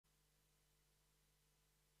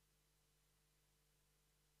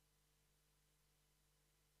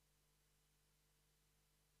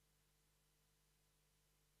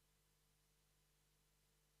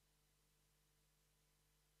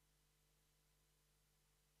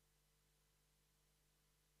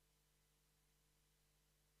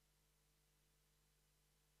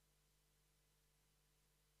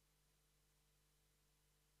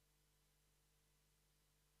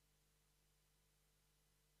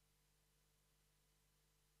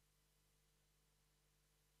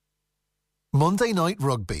Monday Night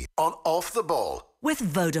Rugby on Off the Ball. With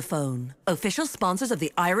Vodafone, official sponsors of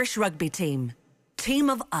the Irish rugby team.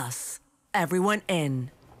 Team of us, everyone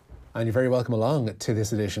in. And you're very welcome along to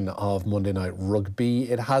this edition of Monday Night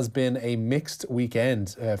Rugby. It has been a mixed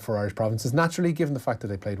weekend for Irish provinces, naturally, given the fact that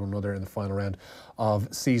they played one another in the final round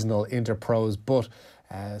of seasonal interpros. But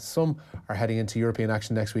some are heading into European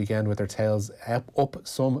action next weekend with their tails up,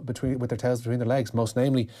 some with their tails between their legs. Most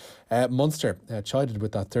namely, Munster chided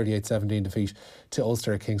with that 38-17 defeat to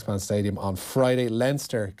Ulster at Kingspan Stadium on Friday.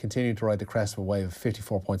 Leinster continuing to ride the crest of a wave of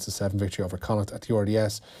 54-7 victory over Connacht at the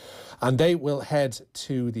RDS. And they will head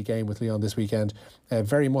to the game with Leon this weekend,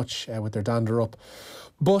 very much with their dander up.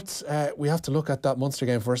 But we have to look at that Munster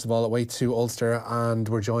game, first of all, away to Ulster. And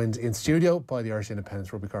we're joined in studio by the Irish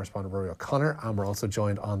Independent's rugby correspondent, Ruaidhri O'Connor. And we're also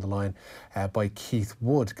joined on the line by Keith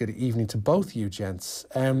Wood. Good evening to both you gents.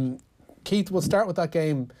 Keith, we'll start with that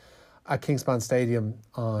game at Kingspan Stadium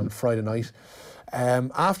on Friday night.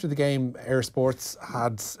 After the game, Air Sports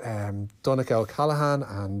had Donncha O'Callaghan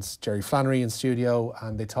and Jerry Flannery in studio,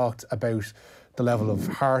 and they talked about the level of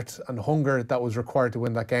heart and hunger that was required to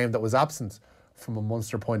win that game that was absent from a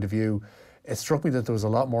Munster point of view. It struck me that there was a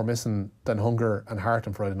lot more missing than hunger and heart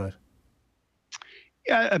on Friday night.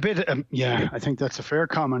 Yeah, a bit. I think that's a fair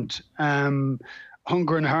comment.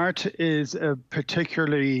 Hunger and heart is a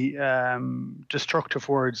particularly destructive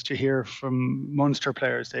words to hear from Munster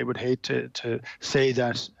players. They would hate to say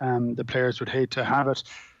that. The players would hate to have it.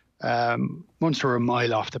 Munster were a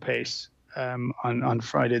mile off the pace on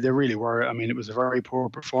Friday. They really were. I mean, it was a very poor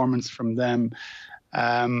performance from them.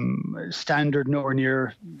 Standard nowhere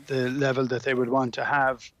near the level that they would want to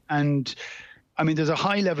have. And I mean, there's a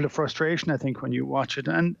high level of frustration, I think, when you watch it.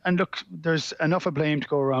 And look, there's enough of blame to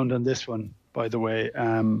go around on this one, by the way.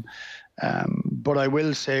 But I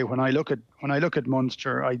will say, when I look at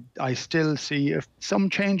Munster, I still see some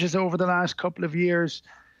changes over the last couple of years.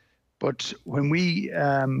 But when when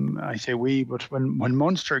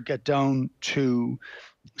Munster get down to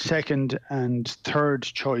second and third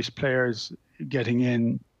choice players getting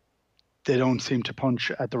in, they don't seem to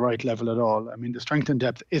punch at the right level at all. I mean, the strength and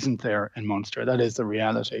depth isn't there in Munster. That is the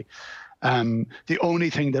reality. The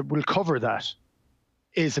only thing that will cover that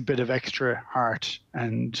is a bit of extra heart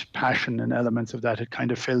and passion and elements of that. It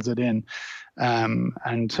kind of fills it in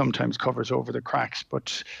and sometimes covers over the cracks.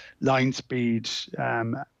 But line speed,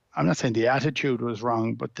 I'm not saying the attitude was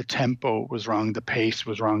wrong, but the tempo was wrong. The pace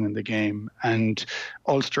was wrong in the game. And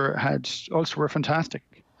Ulster were fantastic.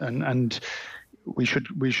 And we should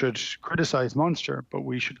criticise Munster, but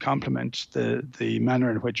we should compliment the manner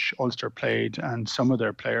in which Ulster played and some of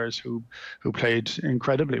their players who played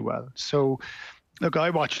incredibly well. So, look, I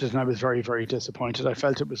watched it and I was very, very disappointed. I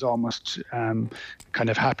felt it was almost kind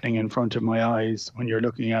of happening in front of my eyes when you're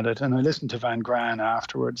looking at it. And I listened to Van Graan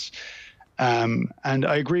afterwards, and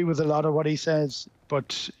I agree with a lot of what he says,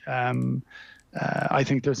 but I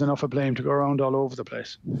think there's enough of blame to go around all over the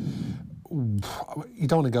place. You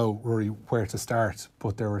don't want to go, Rory, where to start,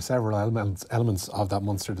 but there were several elements of that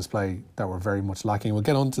Munster display that were very much lacking. We'll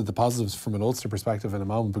get on to the positives from an Ulster perspective in a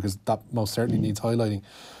moment, because that most certainly needs highlighting.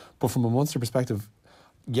 But from a Munster perspective,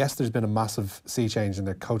 yes, there's been a massive sea change in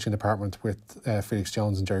the coaching department with Felix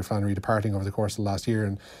Jones and Jerry Flannery departing over the course of the last year,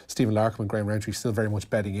 and Stephen Larkham and Graham Rowntree still very much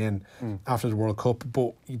bedding in after the World Cup.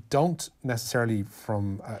 But you don't necessarily,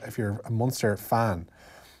 if you're a Munster fan,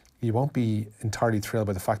 you won't be entirely thrilled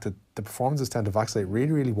by the fact that the performances tend to vacillate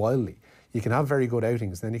really, really wildly. You can have very good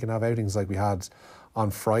outings, then you can have outings like we had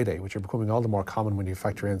on Friday, which are becoming all the more common when you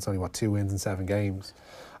factor in it's only, 2 wins in 7 games.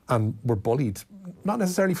 And were bullied, not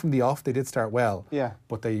necessarily from the off. They did start well,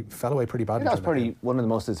 but they fell away pretty badly. That was probably one of the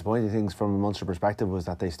most disappointing things from a Munster perspective, was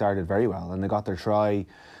that they started very well and they got their try,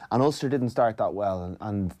 and Ulster didn't start that well,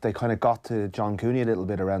 and they kind of got to John Cooney a little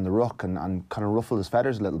bit around the ruck and kind of ruffled his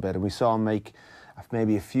feathers a little bit, and we saw him make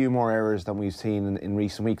maybe a few more errors than we've seen in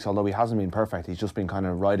recent weeks, although he hasn't been perfect. He's just been kind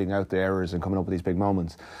of riding out the errors and coming up with these big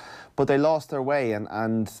moments. But they lost their way,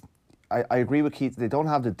 and I agree with Keith, they don't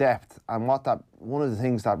have the depth, and one of the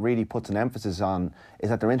things that really puts an emphasis on is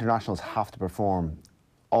that their internationals have to perform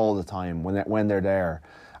all the time when they're there.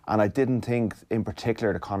 And I didn't think in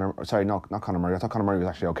particular not Conor Murray, I thought Conor Murray was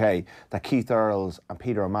actually okay, that Keith Earls and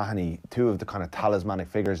Peter O'Mahony, two of the kind of talismanic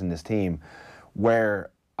figures in this team,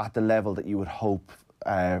 were at the level that you would hope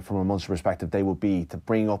from a Munster perspective they would be, to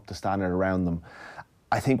bring up the standard around them.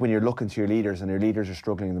 I think when you're looking to your leaders and your leaders are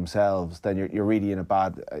struggling themselves, then you're really in a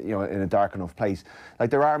bad, in a dark enough place. Like,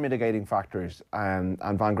 there are mitigating factors, and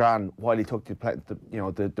Van Graan, while he took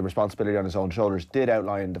the responsibility on his own shoulders, did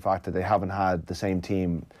outline the fact that they haven't had the same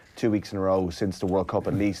team 2 weeks in a row since the World Cup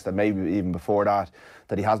at least, and maybe even before that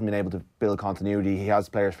he hasn't been able to build continuity. He has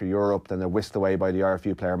players for Europe, then they're whisked away by the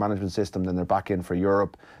RFU player management system, then they're back in for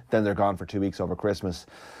Europe, then they're gone for 2 weeks over Christmas.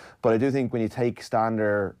 But I do think when you take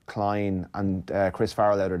Stander, Klein and Chris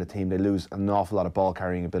Farrell out of the team, they lose an awful lot of ball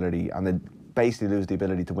carrying ability, and they basically lose the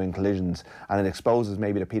ability to win collisions, and it exposes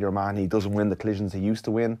maybe that Peter O'Mahony doesn't win the collisions he used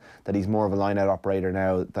to win, that he's more of a line-out operator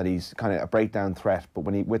now, that he's kind of a breakdown threat, but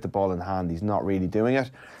when with the ball in hand, he's not really doing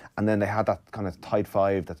it. And then they had that kind of tight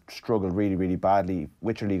five that struggled really, really badly.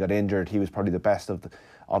 Wycherley got injured. He was probably the best of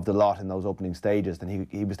the lot in those opening stages. Then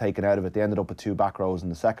he was taken out of it. They ended up with 2 back rows in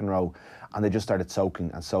the second row, and they just started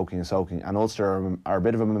soaking. And Ulster are a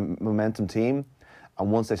bit of a momentum team.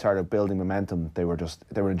 And once they started building momentum, they were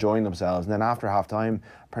enjoying themselves. And then after half time,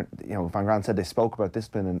 Van Graan said they spoke about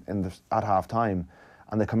discipline at half time.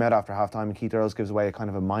 And they come out after half time, and Keith Earls gives away a kind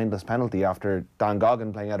of a mindless penalty after Dan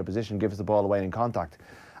Goggin, playing out of position, gives the ball away in contact.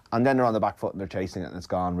 And then they're on the back foot and they're chasing it, and it's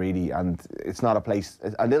gone, really. And it's not a place,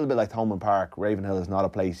 a little bit like Thomond Park, Ravenhill is not a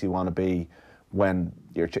place you want to be when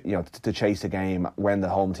you're, to chase a game when the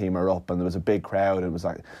home team are up. And there was a big crowd. It was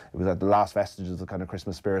like the last vestiges of the kind of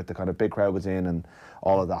Christmas spirit. The kind of big crowd was in and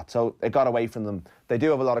all of that. So it got away from them. They do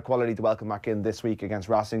have a lot of quality to welcome back in this week against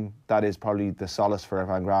Racing. That is probably the solace for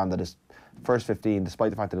Van Graan, that his first 15, despite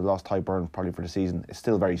the fact that they've lost Tyburn probably for the season, is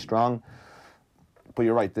still very strong. But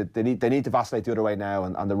you're right, they need to vacillate the other way now,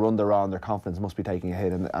 and the run they're on, their confidence must be taking a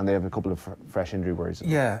hit, and they have a couple of fresh injury worries.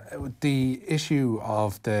 Yeah, the issue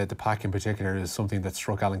of the pack in particular is something that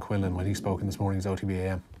struck Alan Quinlan when he spoke in this morning's OTB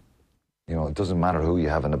AM. It doesn't matter who you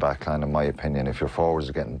have in the back line, in my opinion, if your forwards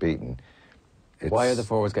are getting beaten. Why are the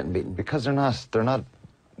forwards getting beaten? Because they're not,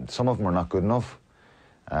 some of them are not good enough,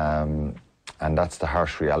 and that's the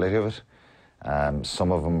harsh reality of it.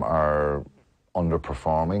 Some of them are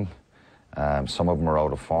underperforming. Some of them are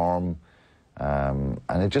out of form, and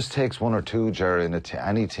it just takes 1 or 2, Jerry, in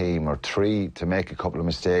any team, or 3, to make a couple of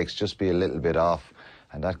mistakes, just be a little bit off,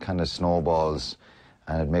 and that kind of snowballs,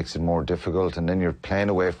 and it makes it more difficult. And then you're playing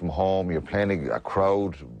away from home, you're playing a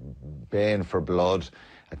crowd baying for blood,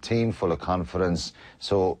 a team full of confidence.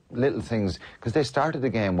 So little things, because they started the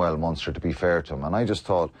game well, Munster, to be fair to them, and I just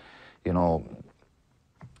thought,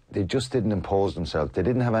 they just didn't impose themselves. They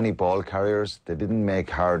didn't have any ball carriers. They didn't make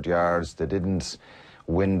hard yards. They didn't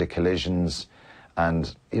win the collisions.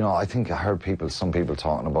 And, I think I heard some people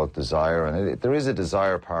talking about desire, and there is a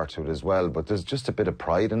desire part to it as well, but there's just a bit of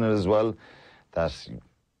pride in it as well, that,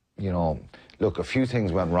 look, a few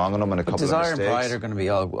things went wrong on them and a couple of mistakes. Desire and pride are going to be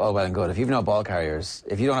all well and good. If you've no ball carriers,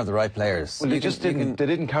 if you don't have the right players... Well, they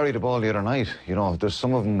didn't carry the ball the other night. There's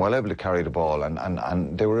some of them well able to carry the ball,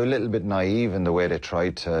 and they were a little bit naive in the way they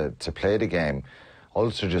tried to play the game.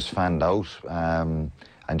 Ulster just fanned out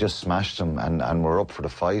and just smashed them, and were up for the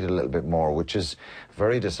fight a little bit more, which is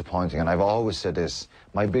very disappointing. And I've always said this,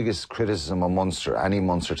 my biggest criticism of Munster, any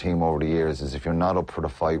Munster team over the years, is if you're not up for the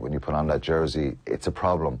fight when you put on that jersey, it's a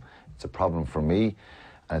problem. It's a problem for me,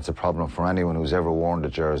 and it's a problem for anyone who's ever worn the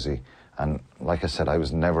jersey. And like I said,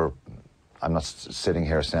 I'm not sitting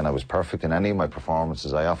here saying I was perfect in any of my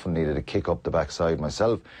performances. I often needed a kick up the backside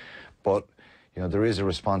myself. But, there is a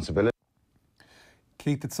responsibility.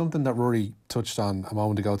 Keith, it's something that Rory touched on a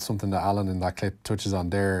moment ago. It's something that Alan in that clip touches on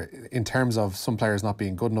there. In terms of some players not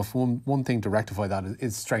being good enough, one thing to rectify that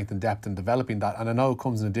is strength and depth and developing that. And I know it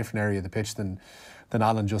comes in a different area of the pitch than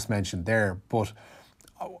Alan just mentioned there, but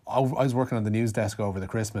I was working on the news desk over the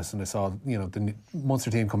Christmas, and I saw, the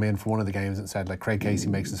Munster team come in for one of the games and said, Craig Casey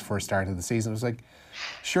makes his first start of the season. I was like,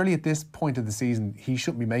 surely at this point of the season, he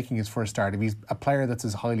shouldn't be making his first start. If he's a player that's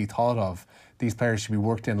as highly thought of, these players should be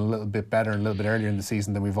worked in a little bit better and a little bit earlier in the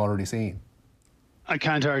season than we've already seen. I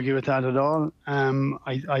can't argue with that at all.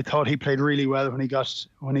 I thought he played really well when he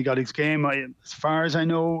got his game. As far as I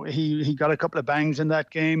know, he got a couple of bangs in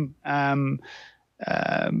that game.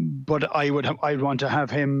 But I'd want to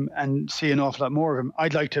have him and see an awful lot more of him.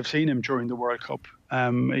 I'd like to have seen him during the World Cup,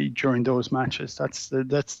 during those matches. That's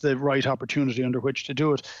the right opportunity under which to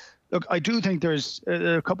do it. Look, I do think there's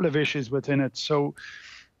a couple of issues within it. So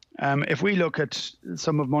if we look at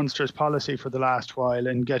some of Munster's policy for the last while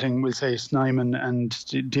in getting, we'll say, Snyman and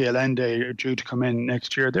DLND are due to come in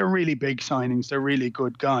next year. They're really big signings. They're really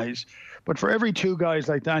good guys. But for every 2 guys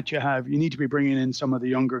like that you need to be bringing in some of the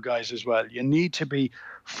younger guys as well. You need to be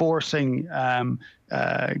forcing,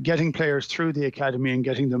 getting players through the academy and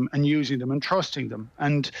getting them and using them and trusting them.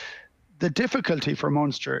 And The difficulty for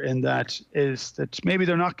Munster in that is that maybe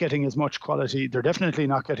they're not getting as much quality. They're definitely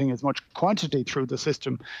not getting as much quantity through the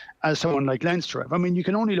system as someone like Leinster have. I mean, you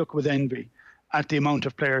can only look with envy at the amount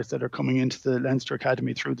of players that are coming into the Leinster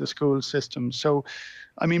Academy through the school system. So,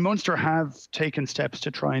 I mean, Munster have taken steps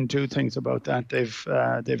to try and do things about that.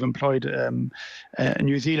 They've employed a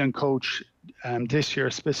New Zealand coach this year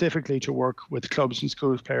specifically to work with clubs and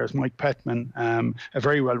schools players, Mike Petman, a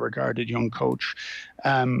very well-regarded young coach.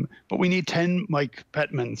 But we need 10 Mike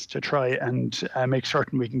Petmans to try and make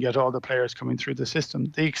certain we can get all the players coming through the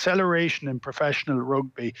system. The acceleration in professional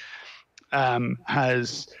rugby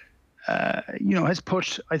has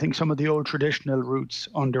put, I think, some of the old traditional routes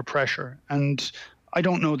under pressure. And I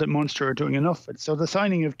don't know that Munster are doing enough of it. So the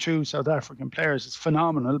signing of 2 South African players is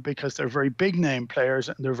phenomenal because they're very big name players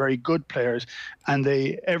and they're very good players. And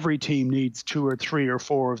every team needs 2 or 3 or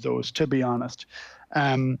 4 of those, to be honest.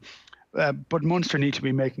 But Munster need to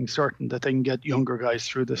be making certain that they can get younger guys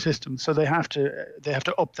through the system. So they have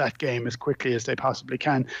to up that game as quickly as they possibly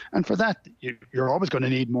can. And for that, you're always going to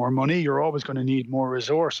need more money. You're always going to need more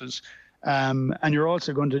resources. And you're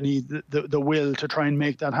also going to need the will to try and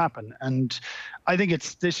make that happen. And I think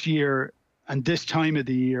it's this year and this time of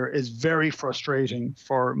the year is very frustrating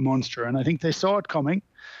for Munster. And I think they saw it coming.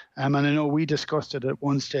 And I know we discussed it at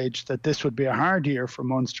one stage that this would be a hard year for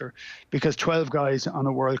Munster because 12 guys on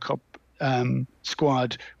a World Cup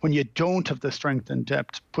squad, when you don't have the strength and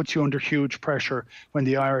depth, puts you under huge pressure when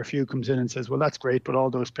the IRFU comes in and says, well, that's great, but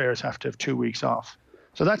all those players have to have 2 weeks off.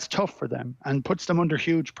 So that's tough for them and puts them under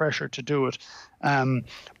huge pressure to do it.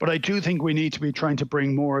 But I do think we need to be trying to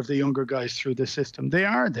bring more of the younger guys through the system. They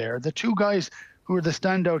are there. The 2 guys who were the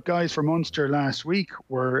standout guys for Munster last week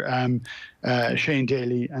were Shane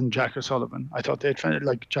Daly and Jack O'Sullivan. I thought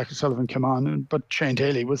Jack O'Sullivan came on, but Shane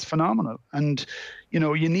Daly was phenomenal. And,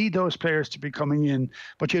 you need those players to be coming in,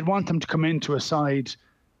 but you'd want them to come into a side.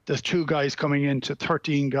 There's 2 guys coming into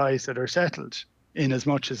 13 guys that are settled in as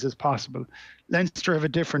much as is possible. Leinster have a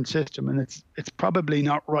different system, and it's probably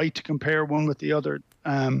not right to compare one with the other.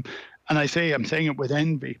 And I'm saying it with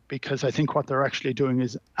envy because I think what they're actually doing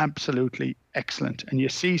is absolutely excellent. And you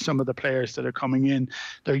see some of the players that are coming in.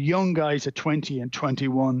 They're young guys at 20 and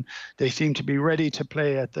 21. They seem to be ready to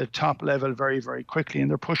play at the top level very, very quickly, and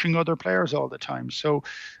they're pushing other players all the time. So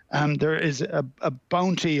there is a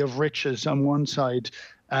bounty of riches on one side.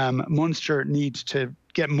 Munster needs to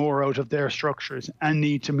get more out of their structures and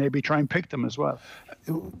need to maybe try and pick them as well.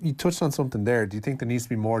 You touched on something there. Do you think there needs to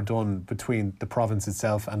be more done between the province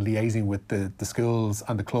itself and liaising with the schools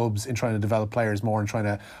and the clubs in trying to develop players more and trying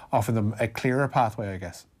to offer them a clearer pathway, I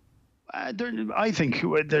guess? I think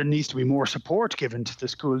there needs to be more support given to the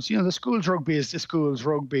schools. The schools rugby is the schools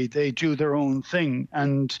rugby. They do their own thing,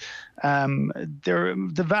 and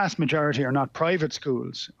the vast majority are not private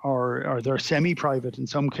schools, or they're semi-private in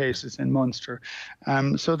some cases in Munster.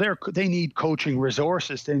 So they need coaching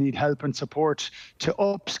resources. They need help and support to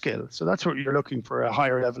upskill. So that's what you're looking for, a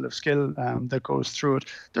higher level of skill that goes through it.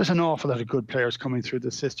 There's an awful lot of good players coming through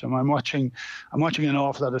the system. I'm watching an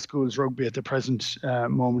awful lot of schools rugby at the present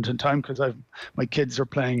moment in time, because my kids are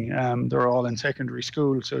playing. They're all in secondary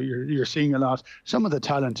school, so you're seeing a lot. Some of the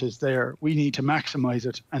talent is there. We need to maximise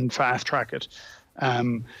it and fast track it.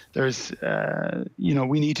 We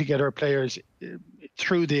need to get our players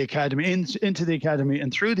through the academy, into the academy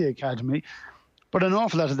and through the academy. But an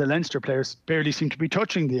awful lot of the Leinster players barely seem to be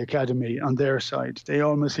touching the academy on their side. They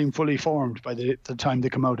almost seem fully formed by the time they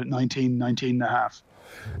come out at 19 and a half.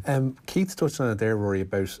 Keith's touched on it there, Rory,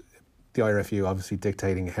 about the IRFU obviously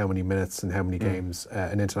dictating how many minutes and how many games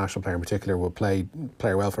an international player in particular will play.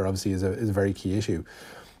 Player welfare obviously is a very key issue.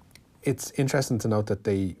 It's interesting to note that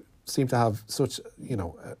they seem to have such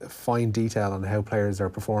fine detail on how players are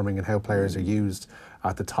performing and how players are used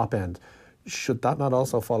at the top end. Should that not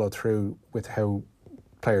also follow through with how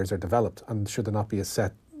players are developed, and should there not be a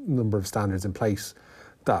set number of standards in place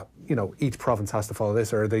that each province has to follow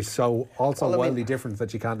this, or are they wildly different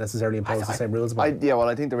that you can't necessarily impose the same rules about?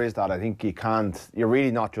 I think there is that. I think you can't. You're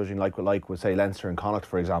really not judging like with say Leinster and Connacht,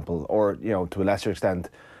 for example, or to a lesser extent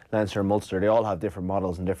Leinster and Munster. They all have different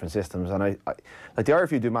models and different systems, and I like the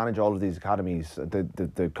RFU do manage all of these academies.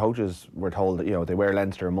 The coaches were told that they wear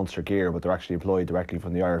Leinster and Munster gear, but they're actually employed directly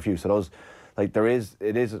from the RFU. So those. It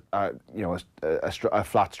is a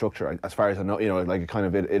flat structure as far as I know.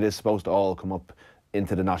 It is supposed to all come up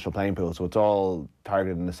into the national playing pool, so it's all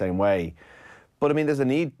targeted in the same way. But I mean, there's a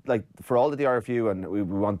need for all of the RFU, and we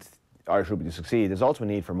want Irish rugby to succeed. There's also a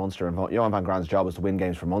need for Munster, and Johan van Grand's job is to win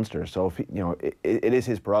games for Munster. So if it is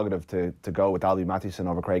his prerogative to go with Albie Mathewson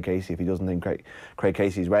over Craig Casey if he doesn't think Craig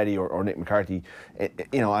Casey's ready, or Nick McCarthy.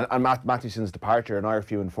 And Mathewson's departure, an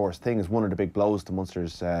IRFU enforced thing, is one of the big blows to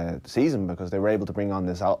Munster's season, because they were able to bring on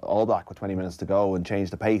this All Black with 20 minutes to go and change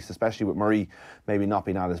the pace, especially with Murray maybe not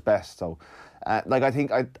being at his best. So, I don't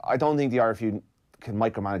think the IRFU can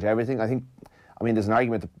micromanage everything. I mean, there's an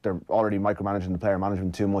argument that they're already micromanaging the player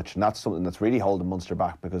management too much, and that's something that's really holding Munster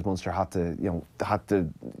back, because Munster had to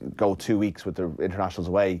go 2 weeks with the internationals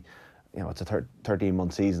away. It's a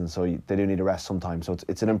 13-month season, so they do need a rest sometimes. So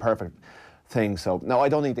it's an imperfect thing. So no, I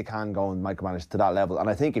don't think they can go and micromanage to that level. And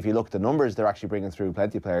I think if you look at the numbers, they're actually bringing through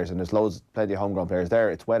plenty of players, and there's plenty of homegrown players there.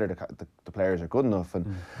 It's whether the players are good enough.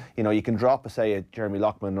 And you can drop, say, a Jeremy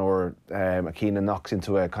Lockman or a Keenan Knox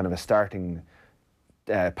into a kind of a starting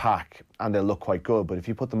pack, and they'll look quite good. But if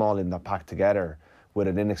you put them all in that pack together with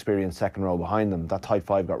an inexperienced second row behind them, that type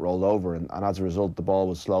 5 got rolled over, and as a result the ball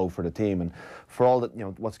was slow for the team. And for all that,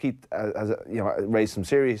 what's Keith raised some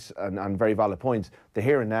serious and very valid points. The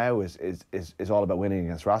here and now is all about winning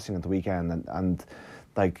against Racing at the weekend, and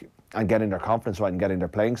getting their confidence right and getting their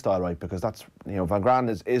playing style right, because that's Van Graan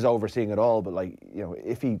is overseeing it all. But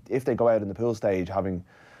if they go out in the pool stage having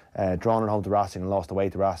drawn it home to Racing and lost away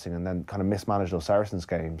to Racing, and then kind of mismanaged those Saracens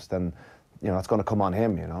games, then that's going to come on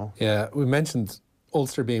him. Yeah, we mentioned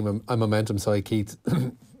Ulster being a momentum side, Keith.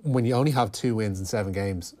 When you only have 2 wins in 7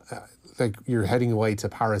 games, you're heading away to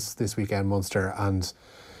Paris this weekend, Munster, and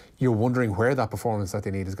you're wondering where that performance that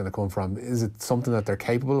they need is going to come from. Is it something that they're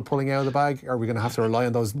capable of pulling out of the bag? Are we going to have to rely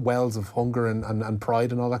on those wells of hunger and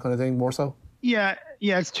pride and all that kind of thing more so? Yeah,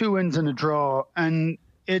 it's 2 wins and a draw, and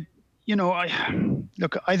it.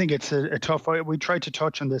 I think it's a tough fight. We tried to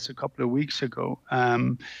touch on this a couple of weeks ago.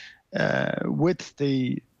 With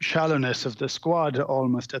the shallowness of the squad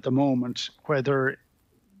almost at the moment, whether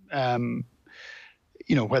they'd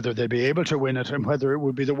be able to win it, and whether it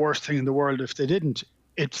would be the worst thing in the world if they didn't.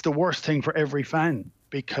 It's the worst thing for every fan,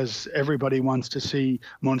 because everybody wants to see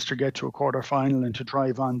Munster get to a quarter-final and to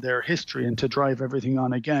drive on their history and to drive everything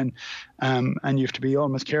on again. And you have to be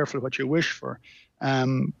almost careful what you wish for.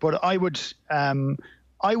 But I would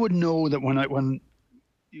know that when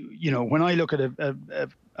I look at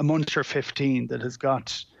a Munster 15 that has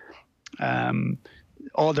got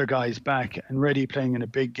all their guys back and ready, playing in a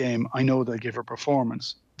big game, I know they'll give a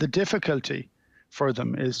performance. The difficulty for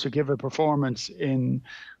them is to give a performance in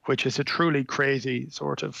which is a truly crazy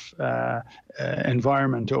sort of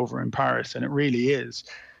environment over in Paris, and it really is.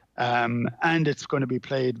 And it's going to be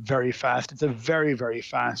played very fast. It's a very, very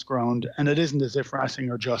fast ground, and it isn't as if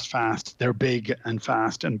Racing are just fast. They're big and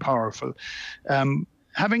fast and powerful.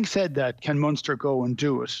 Having said that, can Munster go and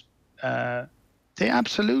do it? They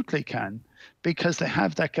absolutely can, because they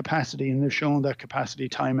have that capacity, and they've shown that capacity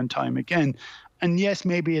time and time again. And yes,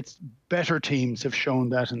 maybe it's better teams have shown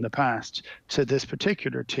that in the past to this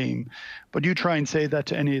particular team. But you try and say that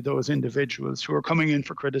to any of those individuals who are coming in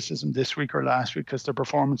for criticism this week or last week because their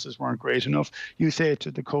performances weren't great enough. You say it to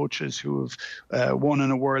the coaches who have won on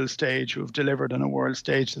a world stage, who have delivered on a world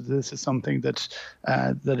stage, that this is something that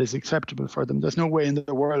is acceptable for them. There's no way in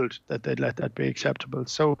the world that they'd let that be acceptable.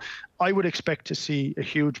 So I would expect to see a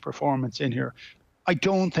huge performance in here. I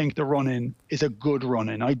don't think the run-in is a good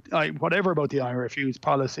run-in. I whatever about the IRFU's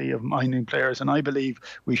policy of minding players, and I believe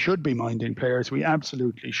we should be minding players, we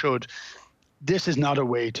absolutely should. This is not a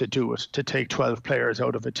way to do it, to take 12 players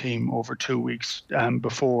out of a team over 2 weeks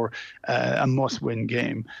before a must-win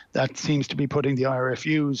game. That seems to be putting the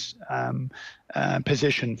IRFU's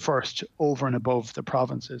position first over and above the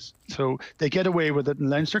provinces. So they get away with it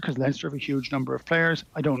in Leinster because Leinster have a huge number of players.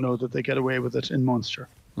 I don't know that they get away with it in Munster.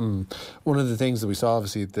 One of the things that we saw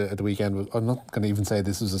obviously at the weekend was, I'm not going to even say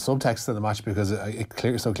this was a subtext to the match because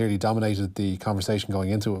it so clearly dominated the conversation going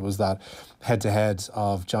into it, was that head-to-head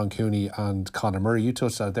of John Cooney and Conor Murray. You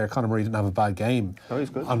touched on it there. Conor Murray didn't have a bad game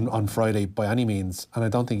on Friday by any means, and I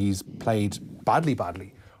don't think he's played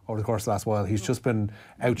badly over the course of the last while. He's just been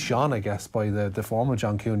outshone, I guess, by the form of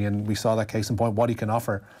John Cooney, and we saw that case in point, what he can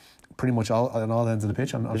offer pretty much on all ends of the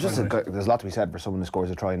pitch. There's a lot to be said for someone who scores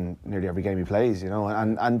a try in nearly every game he plays,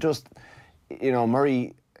 and just,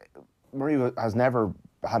 Murray has never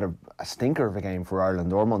had a stinker of a game for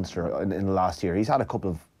Ireland or Munster in the last year. He's had a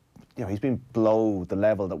couple of, he's been below the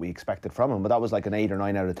level that we expected from him, but that was like an 8 or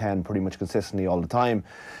 9 out of 10 pretty much consistently all the time.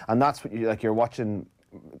 And that's what you're watching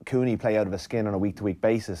Cooney play out of his skin on a week-to-week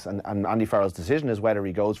basis, and Andy Farrell's decision is whether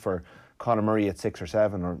he goes for Conor Murray at 6 or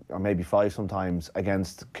 7 or maybe 5 sometimes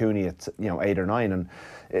against Cooney at 8 or 9, and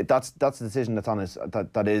that's a decision that's on his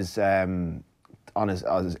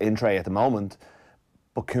in tray at the moment.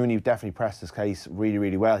 But Cooney definitely pressed his case really,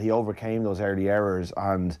 really well. He overcame those early errors,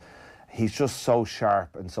 and he's just so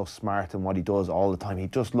sharp and so smart in what he does all the time. He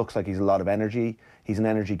just looks like he's a lot of energy. He's an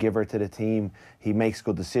energy giver to the team. He makes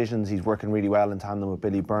good decisions. He's working really well in tandem with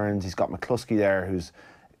Billy Burns. He's got McCluskey there, who's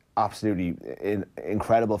absolutely in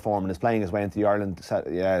incredible form and is playing his way into the Ireland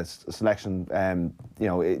selection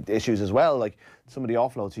issues as well. Like, some of the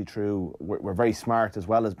offloads he threw were very smart, as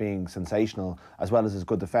well as being sensational, as well as his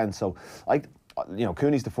good defence. So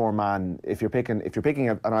Cooney's the form man. If you're picking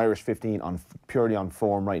an Irish 15 purely on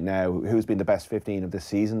form right now, who's been the best 15 of this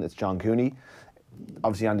season, it's John Cooney.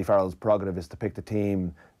 Obviously, Andy Farrell's prerogative is to pick the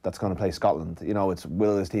team that's going to play Scotland. It's,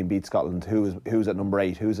 will his team beat Scotland? Who's at number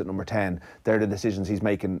 8? Who's at number 10? They're the decisions he's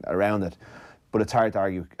making around it. But it's hard to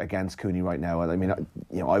argue against Cooney right now. I mean,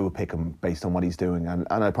 I would pick him based on what he's doing, and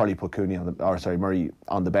I'd probably put Murray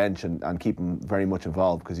on the bench and keep him very much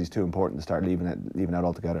involved, because he's too important to start leaving out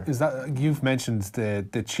altogether. Is that, you've mentioned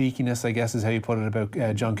the cheekiness, I guess, is how you put it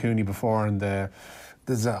about John Cooney before, and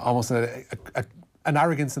there's almost an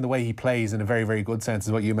arrogance in the way he plays, in a very, very good sense,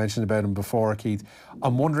 is what you mentioned about him before, Keith.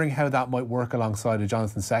 I'm wondering how that might work alongside of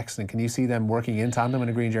Jonathan Sexton. Can you see them working in tandem in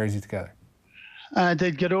a green jersey together?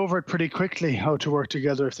 They'd get over it pretty quickly, how to work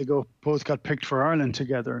together if they both got picked for Ireland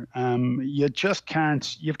together. You just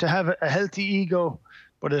can't. You have to have a healthy ego,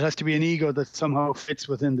 but it has to be an ego that somehow fits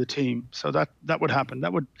within the team. So that would happen.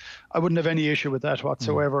 I wouldn't have any issue with that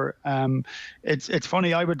whatsoever. It's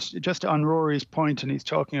funny. I would, just on Rory's point, and he's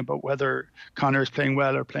talking about whether Conor is playing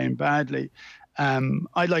well or playing badly.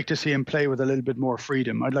 I'd like to see him play with a little bit more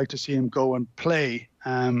freedom. I'd like to see him go and play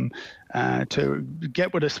to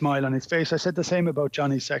get with a smile on his face. I said the same about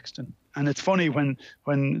Johnny Sexton. And it's funny when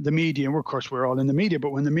the media, and of course we're all in the media,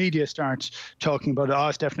 but when the media starts talking about,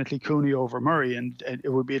 it's definitely Cooney over Murray, and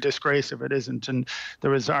it would be a disgrace if it isn't. And there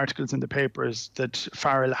was articles in the papers that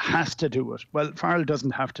Farrell has to do it. Well, Farrell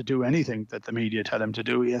doesn't have to do anything that the media tell him to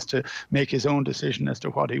do. He has to make his own decision as to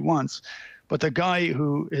what he wants. But the guy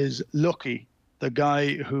who is lucky, the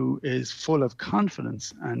guy who is full of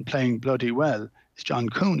confidence and playing bloody well, is John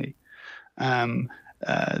Cooney.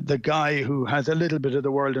 The guy who has a little bit of the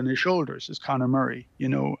world on his shoulders is Conor Murray,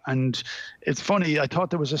 And it's funny, I thought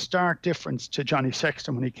there was a stark difference to Johnny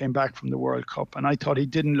Sexton when he came back from the World Cup, and I thought he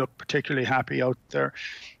didn't look particularly happy out there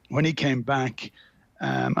when he came back.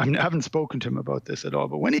 I haven't spoken to him about this at all,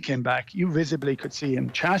 but when he came back, you visibly could see him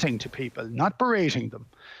chatting to people, not berating them,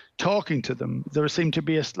 talking to them. There seemed to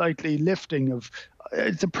be a slightly lifting of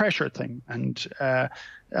it's a pressure thing, and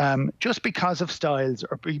just because of styles,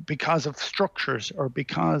 or because of structures, or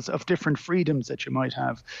because of different freedoms that you might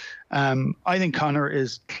have, I think Conor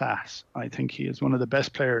is class. I think he is one of the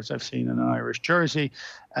best players I've seen in an Irish jersey.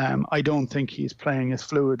 I don't think he's playing as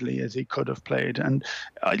fluidly as he could have played, and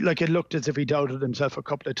it looked as if he doubted himself a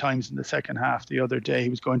couple of times in the second half the other day. He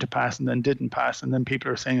was going to pass and then didn't pass, and then people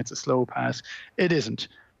are saying it's a slow pass. It isn't.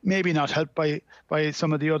 Maybe not helped by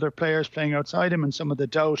some of the other players playing outside him and some of the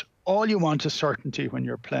doubt. All you want is certainty when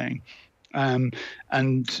you're playing. And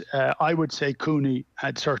I would say Cooney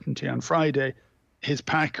had certainty on Friday. His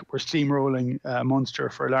pack were steamrolling Munster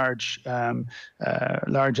for large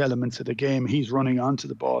elements of the game. He's running onto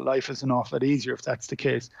the ball. Life is an awful lot easier if that's the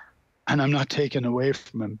case. And I'm not taking away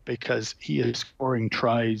from him, because he is scoring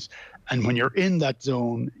tries. And when you're in that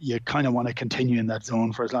zone, you kind of want to continue in that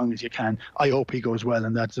zone for as long as you can. I hope he goes well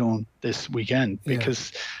in that zone this weekend,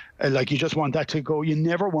 because you just want that to go. You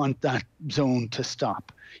never want that zone to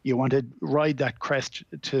stop. You want to ride that crest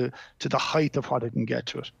to the height of what it can get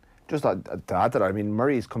to it. Just to add to that, I mean,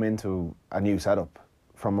 Murray's come into a new setup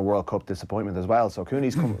from a World Cup disappointment as well. So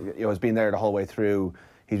Cooney's has been there the whole way through.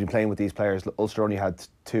 He's been playing with these players. Ulster only had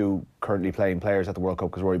 2 currently playing players at the World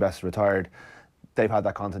Cup because Rory Best retired. They've had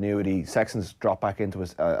that continuity. Sexton's dropped back into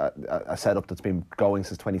a setup that's been going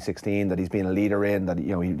since 2016, that he's been a leader in, that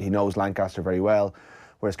he knows Lancaster very well.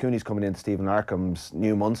 Whereas Cooney's coming into Stephen Larkham's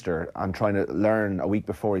new Munster and trying to learn a week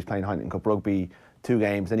before he's playing Heineken Cup rugby, 2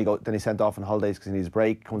 games. Then he's sent off on holidays because he needs a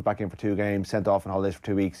break, comes back in for 2 games, sent off on holidays for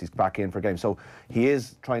 2 weeks, he's back in for a game. So he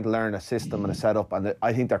is trying to learn a system and a setup, and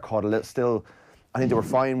I think they're caught a little still. I think they were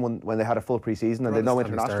fine when they had a full pre-season and they had no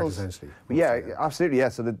internationals. Yeah, absolutely, yeah.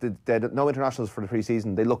 So they had no internationals for the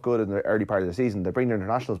pre-season. They look good in the early part of the season. They bring their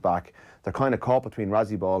internationals back. They're kind of caught between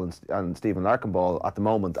Razzie ball and Stephen Larkham ball at the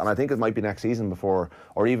moment. And I think it might be next season before,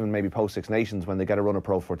 or even maybe post-Six Nations, when they get a run of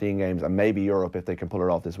Pro 14 games, and maybe Europe if they can pull it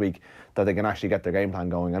off this week, that they can actually get their game plan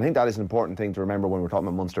going. And I think that is an important thing to remember when we're talking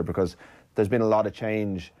about Munster, because there's been a lot of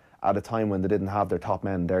change at a time when they didn't have their top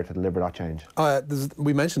men there to deliver that change.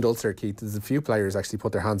 We mentioned Ulster, Keith. There's a few players actually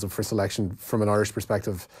put their hands up for selection from an Irish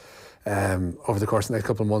perspective over the course of the next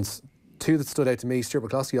couple of months. two that stood out to me, Stuart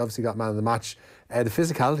McCloskey obviously got man of the match. The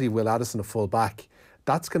physicality of Will Addison at full back,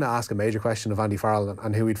 that's going to ask a major question of Andy Farrell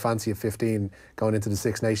and who he'd fancy at 15 going into the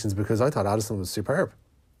Six Nations, because I thought Addison was superb.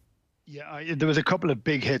 Yeah, there was a couple of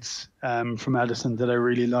big hits from Addison that I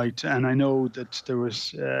really liked, and I know that there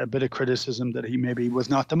was a bit of criticism that he maybe was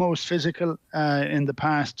not the most physical in the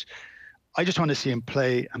past. I just want to see him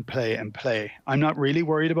play and play and play. I'm not really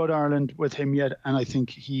worried about Ireland with him yet, and I think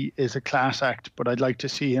he is a class act, but I'd like to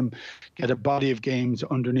see him get a body of games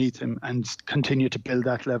underneath him and continue to build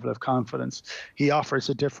that level of confidence. He offers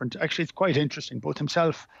a different, actually it's quite interesting, both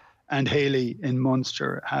himself and Haley in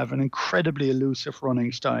Munster have an incredibly elusive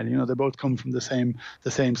running style. You know, they both come from the same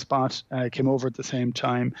spot, came over at the same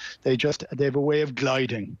time. They have a way of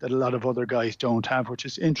gliding that a lot of other guys don't have, which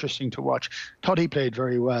is interesting to watch. Thought he played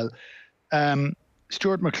very well.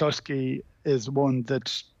 Stuart McCloskey is one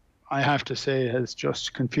that I have to say has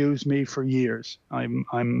just confused me for years.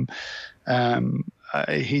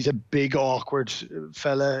 He's a big, awkward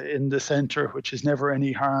fella in the centre, which is never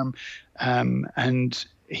any harm, and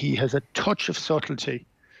he has a touch of subtlety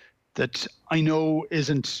that I know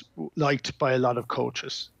isn't liked by a lot of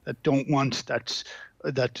coaches that don't want that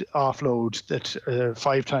offload that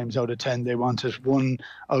 5 times out of 10 they want it 1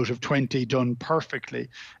 out of 20 done perfectly.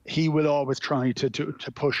 He will always try to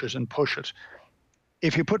push it and push it.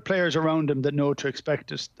 If you put players around him that know to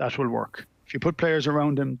expect it, that will work. If you put players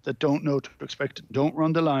around him that don't know to expect it, don't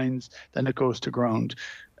run the lines, then it goes to ground.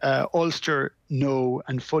 Ulster know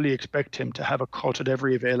and fully expect him to have a cut at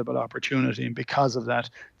every available opportunity, and because of that,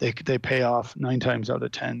 they pay off 9 times out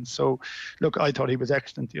of 10. So, look, I thought he was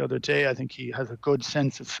excellent the other day. I think he has a good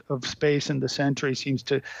sense of space in the centre. He seems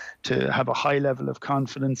to have a high level of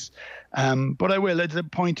confidence. But I will, at the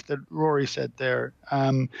point that Rory said there,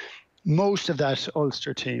 most of that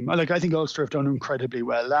Ulster team, I think Ulster have done incredibly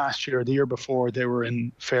well. Last year, the year before, they were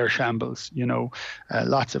in fair shambles,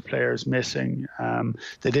 lots of players missing.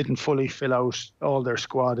 They didn't fully fill out all their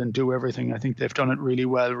squad and do everything. I think they've done it really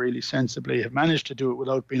well, really sensibly, have managed to do it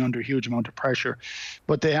without being under a huge amount of pressure.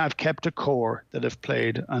 But they have kept a core that have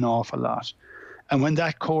played an awful lot. And when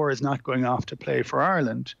that core is not going off to play for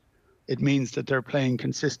Ireland, it means that they're playing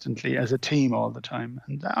consistently as a team all the time.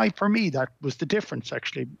 And for me, that was the difference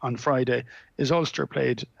actually on Friday, is Ulster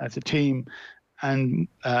played as a team and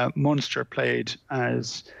Munster played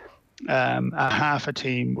as a half a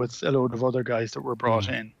team with a load of other guys that were brought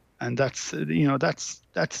in. And that's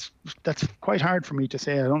quite hard for me to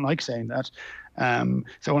say. I don't like saying that.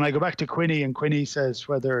 So when I go back to Cooney, and Cooney says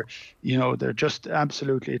whether, they're just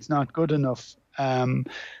absolutely, it's not good enough.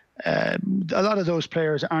 A lot of those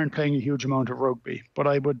players aren't playing a huge amount of rugby, but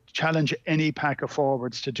I would challenge any pack of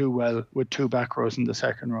forwards to do well with 2 back rows in the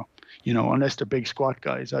second row. Unless they're big squat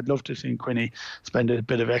guys. I'd love to see Cooney spend a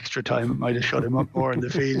bit of extra time. It might have shut him up more in the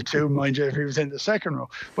field too, mind you, if he was in the second row.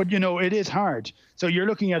 But, it is hard. So you're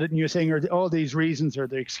looking at it and you're saying, are all these reasons or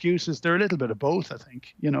the excuses? They're a little bit of both, I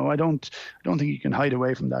think. I don't think you can hide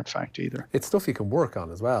away from that fact either. It's stuff you can work on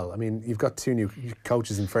as well. I mean, you've got 2 new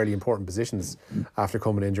coaches in fairly important positions after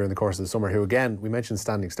coming in during the course of the summer who, again, we mentioned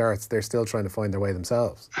standing starts. They're still trying to find their way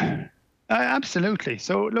themselves. Absolutely.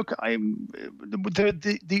 So look,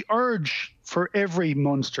 the urge for every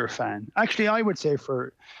Munster fan, actually I would say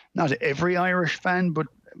for not every Irish fan, but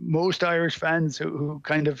most Irish fans who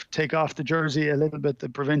kind of take off the jersey a little bit, the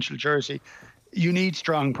provincial jersey, you need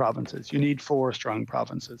strong provinces. You need 4 strong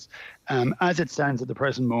provinces. As it stands at the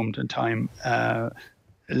present moment in time,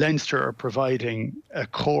 Leinster are providing a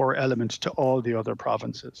core element to all the other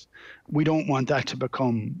provinces. We don't want that to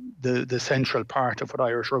become the central part of what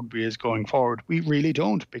Irish rugby is going forward. We really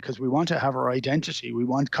don't, because we want to have our identity. We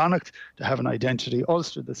want Connacht to have an identity.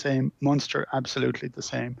 Ulster the same, Munster absolutely the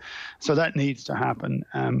same. So that needs to happen.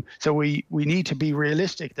 So we need to be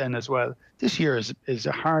realistic then as well. This year is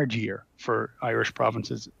a hard year for Irish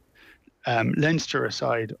provinces. Leinster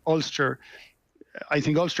aside, Ulster, I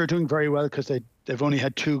think Ulster are doing very well because they've only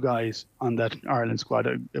had 2 guys on that Ireland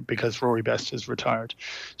squad because Rory Best has retired.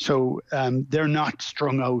 So they're not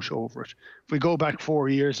strung out over it. If we go back 4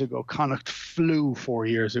 years ago, Connacht flew 4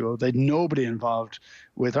 years ago. They had nobody involved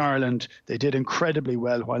with Ireland. They did incredibly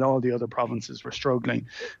well while all the other provinces were struggling.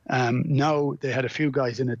 Now they had a few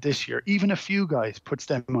guys in it this year. Even a few guys puts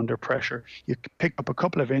them under pressure. You pick up a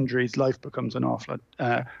couple of injuries, life becomes an awful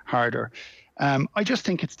lot harder. I just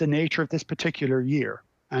think it's the nature of this particular year.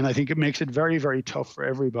 And I think it makes it very, very tough for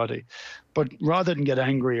everybody. But rather than get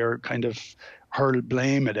angry or kind of hurl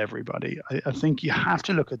blame at everybody, I think you have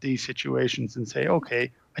to look at these situations and say, okay,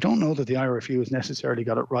 I don't know that the IRFU has necessarily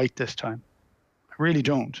got it right this time. I really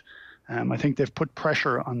don't. I think they've put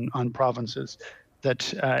pressure on provinces.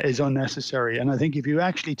 that is unnecessary. And I think if you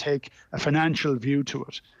actually take a financial view to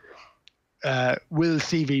it, will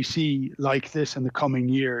CVC like this in the coming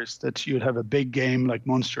years, that you'd have a big game like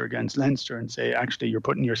Munster against Leinster and say, actually, you're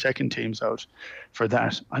putting your second teams out for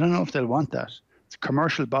that? I don't know if they'll want that. The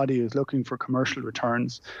commercial body is looking for commercial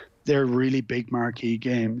returns. They're really big marquee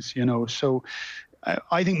games, you know. So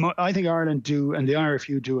I think Ireland do, and the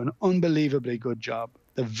IRFU do, an unbelievably good job.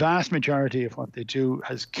 The vast majority of what they do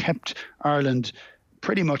has kept Ireland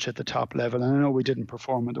pretty much at the top level. And I know we didn't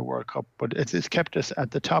perform in the World Cup, but it's kept us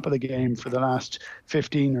at the top of the game for the last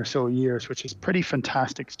 15 or so years, which is pretty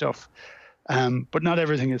fantastic stuff. But not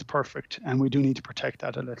everything is perfect, and we do need to protect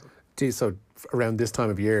that a little. So around this time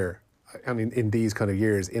of year, I mean, in these kind of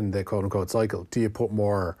years in the quote-unquote cycle, do you put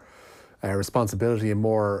more responsibility and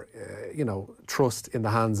more, trust in the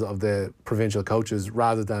hands of the provincial coaches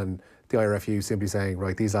rather than the IRFU simply saying,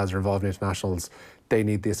 right, these lads are involved in internationals, they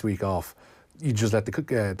need this week off? You just let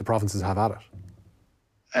the provinces have at it?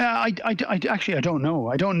 I don't know.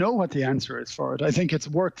 I don't know what the answer is for it. I think it's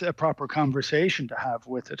worth a proper conversation to have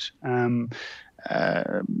with it.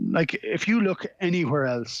 Like if you look anywhere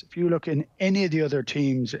else, if you look in any of the other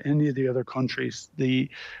teams, any of the other countries,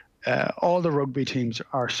 all the rugby teams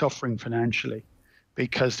are suffering financially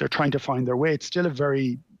because they're trying to find their way. It's still a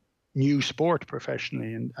very new sport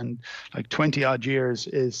professionally, and like 20 odd years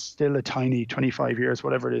is still a tiny, 25 years,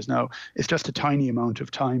 whatever it is now, it's just a tiny amount of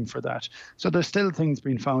time for that. So there's still things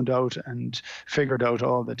being found out and figured out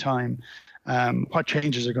all the time. What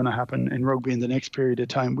changes are going to happen in rugby in the next period of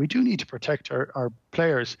time? We do need to protect our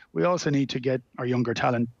players. We also need to get our younger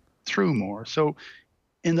talent through more. So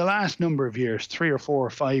in the last number of years, 3 or 4 or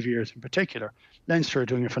 5 years in particular, Leinster are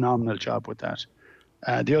doing a phenomenal job with that.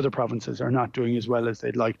 The other provinces are not doing as well as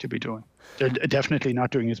they'd like to be doing. They're definitely not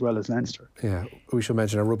doing as well as Leinster. Yeah, we should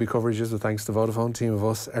mention our rugby coverage is with thanks to Vodafone, team of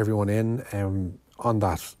us, everyone in. On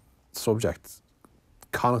that subject,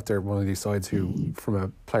 Connacht are one of these sides who, from a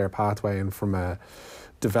player pathway and from a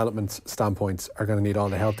development standpoint, are going to need all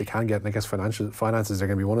the help they can get. And I guess finances are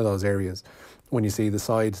going to be one of those areas. When you see the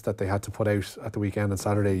sides that they had to put out at the weekend on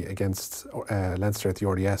Saturday against Leinster at the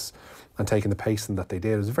RDS and taking the pacing that they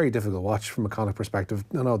did, it was a very difficult watch from a Connacht perspective.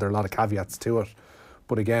 I know there are a lot of caveats to it,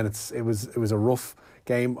 but again, it was a rough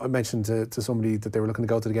game. I mentioned to somebody that they were looking to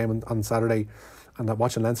go to the game on Saturday, and that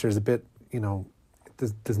watching Leinster is a bit,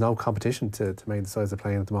 there's no competition to make the sides they're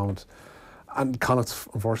playing at the moment. And Connacht,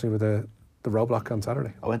 unfortunately, with the roadblock on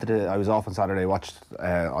Saturday. I was off on Saturday, watched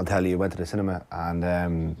on telly, went to the cinema,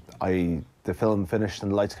 and the film finished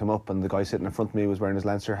and the lights came up and the guy sitting in front of me was wearing his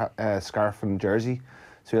Leinster scarf and jersey.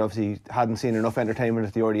 So he obviously hadn't seen enough entertainment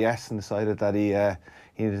at the RDS and decided that he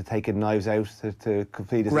needed to take it Knives Out to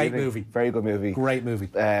complete his evening. Movie. Very good movie. Great movie.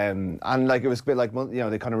 And like it was a bit like,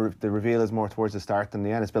 the reveal is more towards the start than the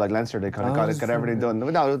end. It's a bit like Leinster, they kind of got everything done.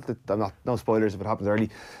 No spoilers if it happens early.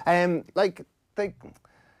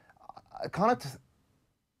 Connacht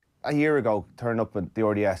a year ago turned up at the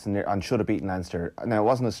RDS and should have beaten Leinster. Now,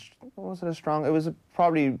 was it as strong? It was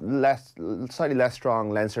probably slightly less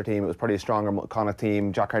strong Leinster team. It was probably a stronger Connacht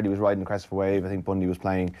team. Jack Hardy was riding the crest of a wave. I think Bundy was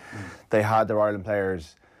playing. They had their Ireland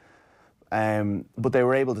players, but they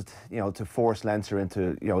were able to force Leinster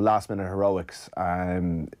into last minute heroics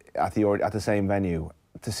at the same venue.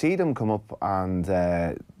 To see them come up and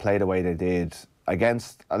play the way they did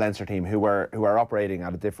against a Leinster team who are operating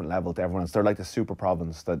at a different level to everyone else. They're like the super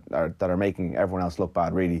province that are making everyone else look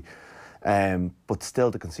bad, really. But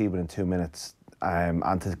still to concede within 2 minutes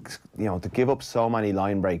and to give up so many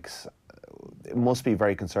line breaks, it must be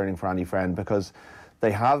very concerning for Andy Friend, because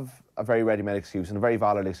they have a very ready-made excuse and a very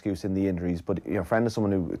valid excuse in the injuries. But Friend is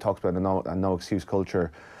someone who talks about a no excuse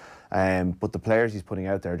culture. But the players he's putting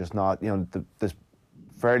out there are just not. There's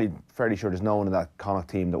fairly sure there's no one in that Connacht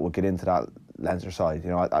team that will get into that Leinster side,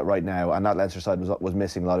 right now, and that Leinster side was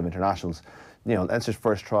missing a lot of internationals. Leinster's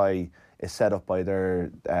first try is set up by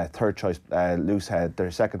their third choice loose head.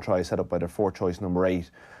 Their second try is set up by their fourth choice number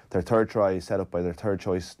 8. Their third try is set up by their third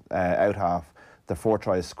choice out half. Their fourth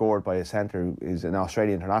try is scored by a centre who's an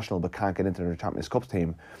Australian international but can't get into their Champions Cup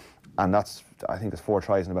team, and I think it's 4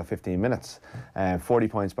 tries in about 15 minutes, 40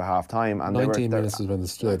 points by half time. And 19 minutes is when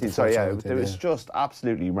it was just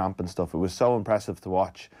absolutely rampant stuff. It was so impressive to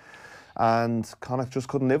watch. And Connacht just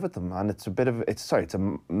couldn't live with them, and it's a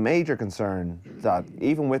major concern that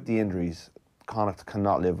even with the injuries, Connacht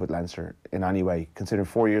cannot live with Leinster in any way. Considering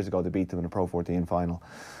 4 years ago they beat them in a Pro 14 final,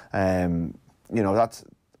 they're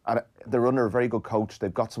under a very good coach.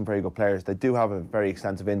 They've got some very good players. They do have a very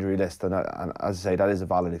extensive injury list, and as I say, that is a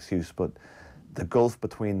valid excuse. But the gulf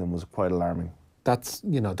between them was quite alarming. that's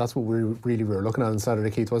what we really were looking at on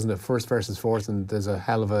Saturday, Keith, wasn't it? First versus fourth, and there's a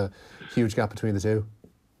hell of a huge gap between the two.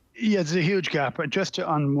 Yeah, there's a huge gap. And just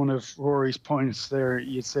on one of Rory's points there,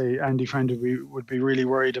 you'd say Andy Friend would be really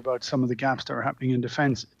worried about some of the gaps that are happening in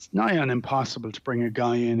defence. It's nigh on impossible to bring a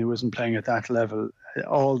guy in who isn't playing at that level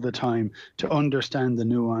all the time to understand the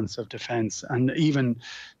nuance of defence. And even,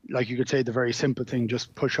 like you could say, the very simple thing,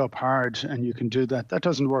 just push up hard, and you can do that. That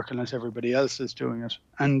doesn't work unless everybody else is doing it.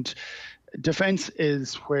 And defence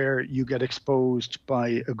is where you get exposed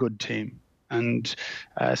by a good team. And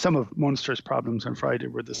some of Munster's problems on Friday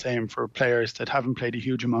were the same for players that haven't played a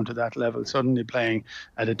huge amount at that level, suddenly playing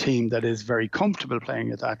at a team that is very comfortable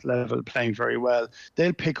playing at that level, playing very well.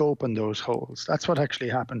 They'll pick open those holes. That's what actually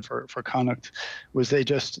happened for Connacht, was they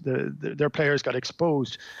just, their players got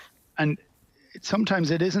exposed. And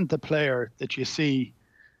sometimes it isn't the player that you see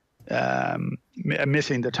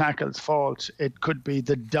missing the tackle's fault. It could be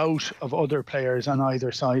the doubt of other players on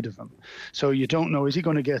either side of him. So you don't know, is he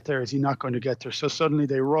going to get there? Is he not going to get there? So suddenly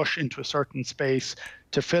they rush into a certain space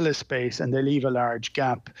to fill a space, and they leave a large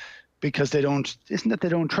gap because they don't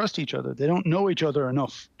trust each other. They don't know each other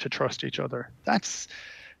enough to trust each other. That's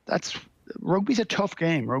rugby's a tough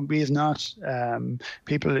game. Rugby is not,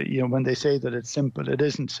 people, when they say that it's simple, it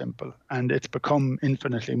isn't simple, and it's become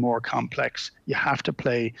infinitely more complex. You have to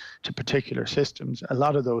play to particular systems. A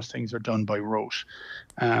lot of those things are done by rote.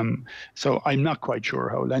 So I'm not quite sure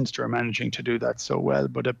how Leinster are managing to do that so well,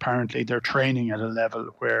 but apparently they're training at a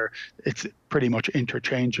level where it's pretty much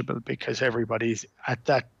interchangeable, because everybody's at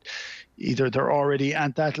that, either they're already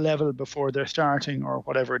at that level before they're starting, or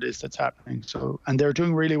whatever it is that's happening. So, and they're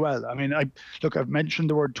doing really well. I mean, I've mentioned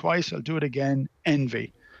the word twice, I'll do it again: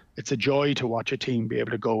 envy. It's a joy to watch a team be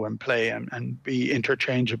able to go and play and be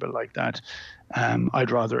interchangeable like that.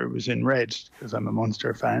 I'd rather it was in red, because I'm a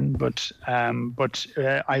Munster fan, but I'm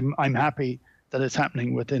happy that it's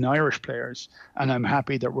happening within Irish players, and I'm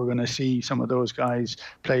happy that we're going to see some of those guys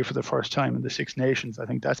play for the first time in the Six Nations. I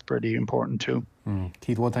think that's pretty important too.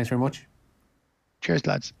 Keith Wood, thanks very much. Cheers,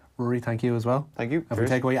 lads. Rory, thank you as well. Thank you. If we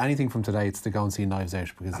take away anything from today, it's to go and see Knives Out,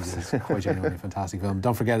 because it is quite genuinely a fantastic film.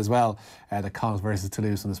 Don't forget as well that Connacht versus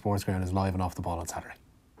Toulouse on the Sports Ground is live and Off the Ball on Saturday.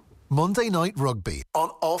 Monday Night Rugby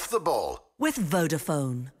on Off the Ball. With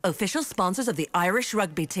Vodafone, official sponsors of the Irish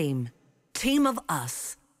rugby team. Team of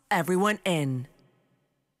us. Everyone in.